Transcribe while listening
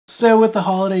So with the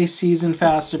holiday season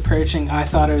fast approaching, I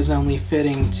thought it was only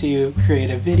fitting to create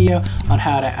a video on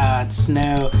how to add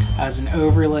snow as an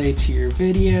overlay to your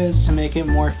videos to make it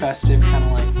more festive, kind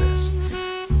of like this.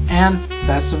 And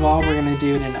best of all, we're going to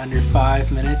do it in under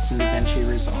 5 minutes in DaVinci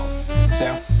Resolve.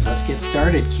 So let's get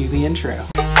started. Cue the intro.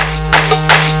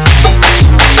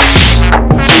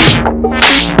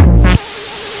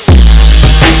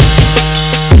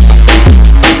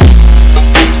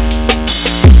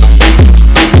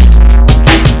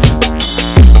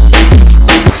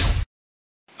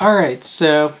 Alright,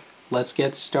 so let's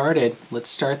get started.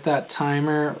 Let's start that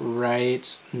timer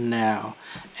right now.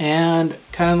 And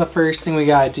kind of the first thing we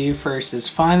gotta do first is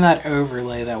find that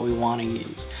overlay that we want to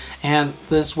use. And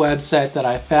this website that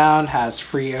I found has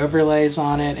free overlays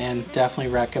on it and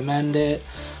definitely recommend it.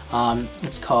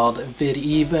 It's called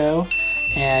VidEvo.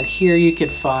 And here you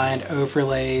could find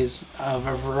overlays of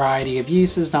a variety of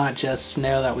uses, not just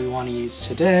snow that we want to use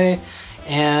today.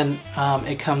 And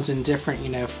it comes in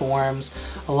different forms.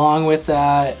 Along with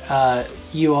that,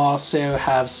 you also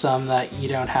have some that you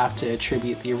don't have to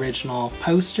attribute the original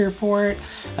poster for it,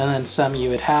 and then some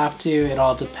you would have to. It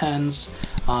all depends.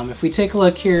 If we take a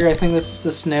look here, I think this is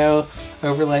the snow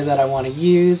overlay that I want to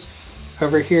use.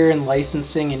 Over here in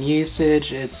licensing and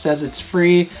usage, it says it's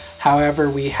free. However,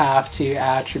 we have to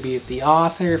attribute the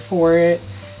author for it.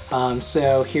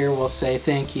 So here we'll say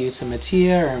thank you to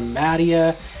Mattia or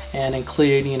Mattia, and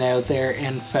include their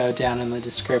info down in the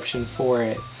description for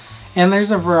it. And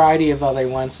there's a variety of other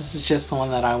ones. This is just the one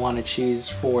that I want to choose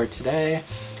for today,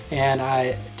 and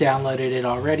I downloaded it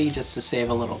already just to save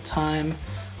a little time.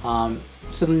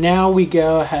 So now we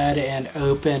go ahead and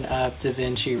open up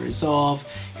DaVinci Resolve.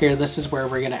 Here, this is where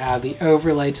we're going to add the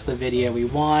overlay to the video we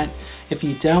want. If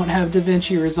you don't have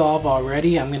DaVinci Resolve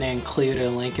already, I'm going to include a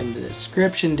link in the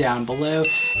description down below.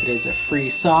 It is a free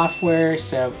software,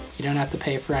 so you don't have to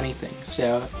pay for anything.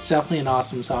 So it's definitely an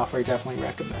awesome software, definitely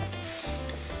recommend.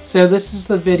 So this is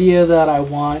the video that I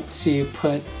want to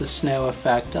put the snow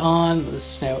effect on, the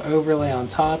snow overlay on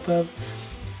top of.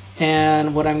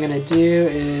 And what I'm going to do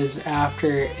is,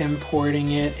 after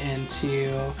importing it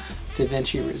into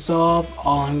DaVinci Resolve,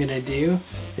 all I'm going to do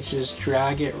is just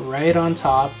drag it right on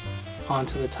top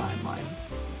onto the timeline.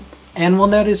 And we'll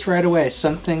notice right away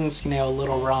something's a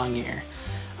little wrong here.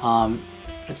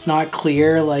 It's not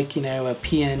clear like a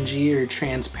PNG or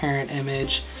transparent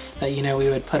image that we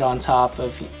would put on top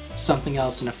of something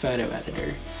else in a photo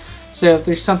editor. So if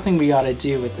there's something we got to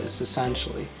do with this,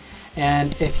 essentially.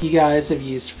 And if you guys have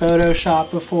used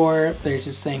Photoshop before, there's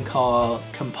this thing called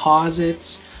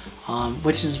composites,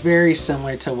 which is very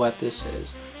similar to what this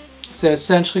is. So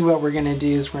essentially what we're going to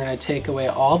do is we're going to take away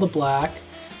all the black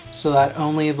so that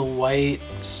only the white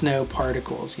snow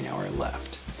particles are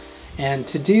left. And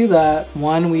to do that,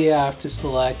 one, we have to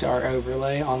select our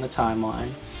overlay on the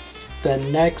timeline.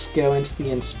 Then next, go into the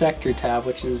Inspector tab,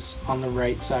 which is on the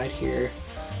right side here.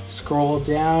 Scroll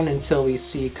down until we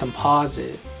see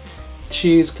Composite.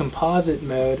 Choose Composite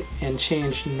mode and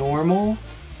change Normal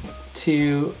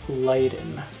to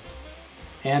Lighten.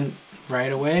 And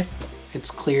right away, it's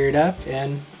cleared up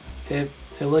and it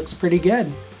looks pretty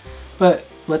good. But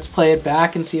let's play it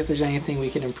back and see if there's anything we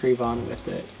can improve on with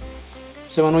it.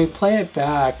 So when we play it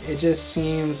back, it just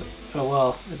seems, oh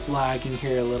well, it's lagging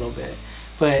here a little bit,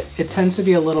 but it tends to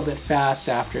be a little bit fast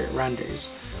after it renders.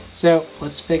 So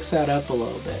let's fix that up a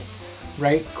little bit.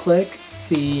 Right click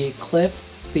the clip,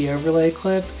 the overlay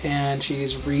clip, and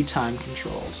choose retime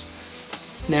controls.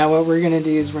 Now what we're going to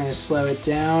do is we're going to slow it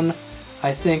down.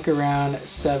 I think around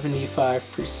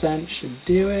 75% should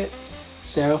do it.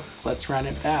 So let's run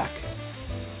it back.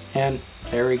 And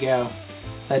there we go.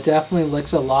 That definitely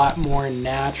looks a lot more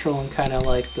natural and kind of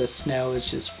like the snow is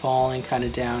just falling kind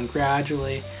of down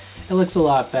gradually. It looks a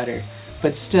lot better,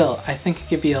 but still I think it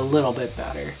could be a little bit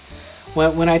better.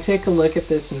 When I take a look at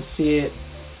this and see it,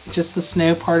 just the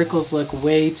snow particles look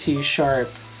way too sharp,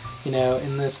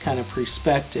 in this kind of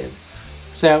perspective.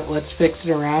 So let's fix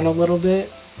it around a little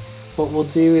bit. What we'll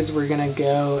do is we're going to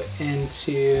go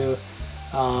into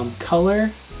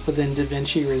color within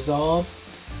DaVinci Resolve.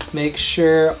 Make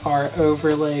sure our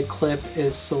overlay clip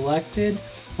is selected.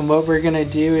 And what we're going to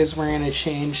do is we're going to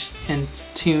change and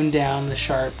tune down the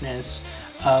sharpness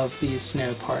of these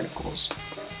snow particles.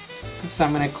 So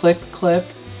I'm going to click the clip,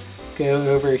 go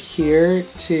over here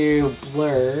to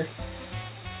blur,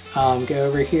 go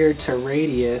over here to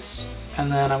radius,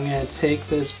 and then I'm going to take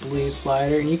this blue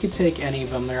slider, and you could take any of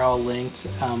them, they're all linked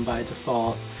by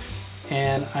default,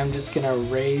 and I'm just going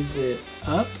to raise it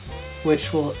up,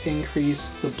 which will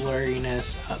increase the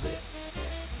blurriness of it.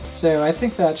 So I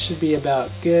think that should be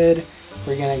about good.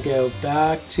 we're gonna go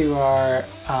back to our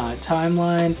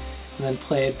timeline and then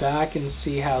play it back and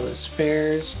see how this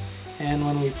fares. And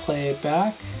when we play it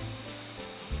back,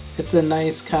 it's a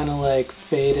nice kind of like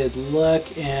faded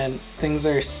look and things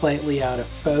are slightly out of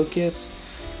focus.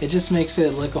 It just makes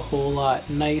it look a whole lot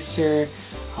nicer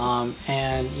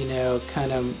and, you know,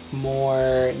 kind of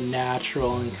more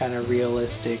natural and kind of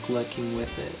realistic looking with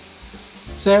it.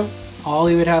 So all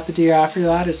you would have to do after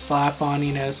that is slap on,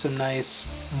 you know, some nice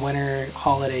winter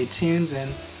holiday tunes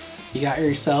and you got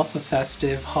yourself a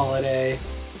festive holiday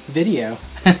video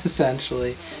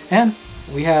essentially. And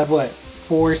we had what,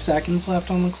 4 seconds left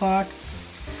on the clock?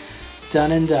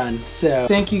 Done and done. So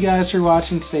thank you guys for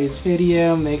watching today's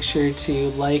video. Make sure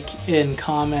to like and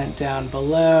comment down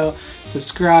below,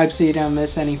 subscribe so you don't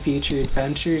miss any future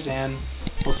adventures, and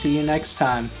we'll see you next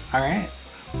time. All right,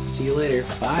 see you later.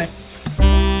 Bye.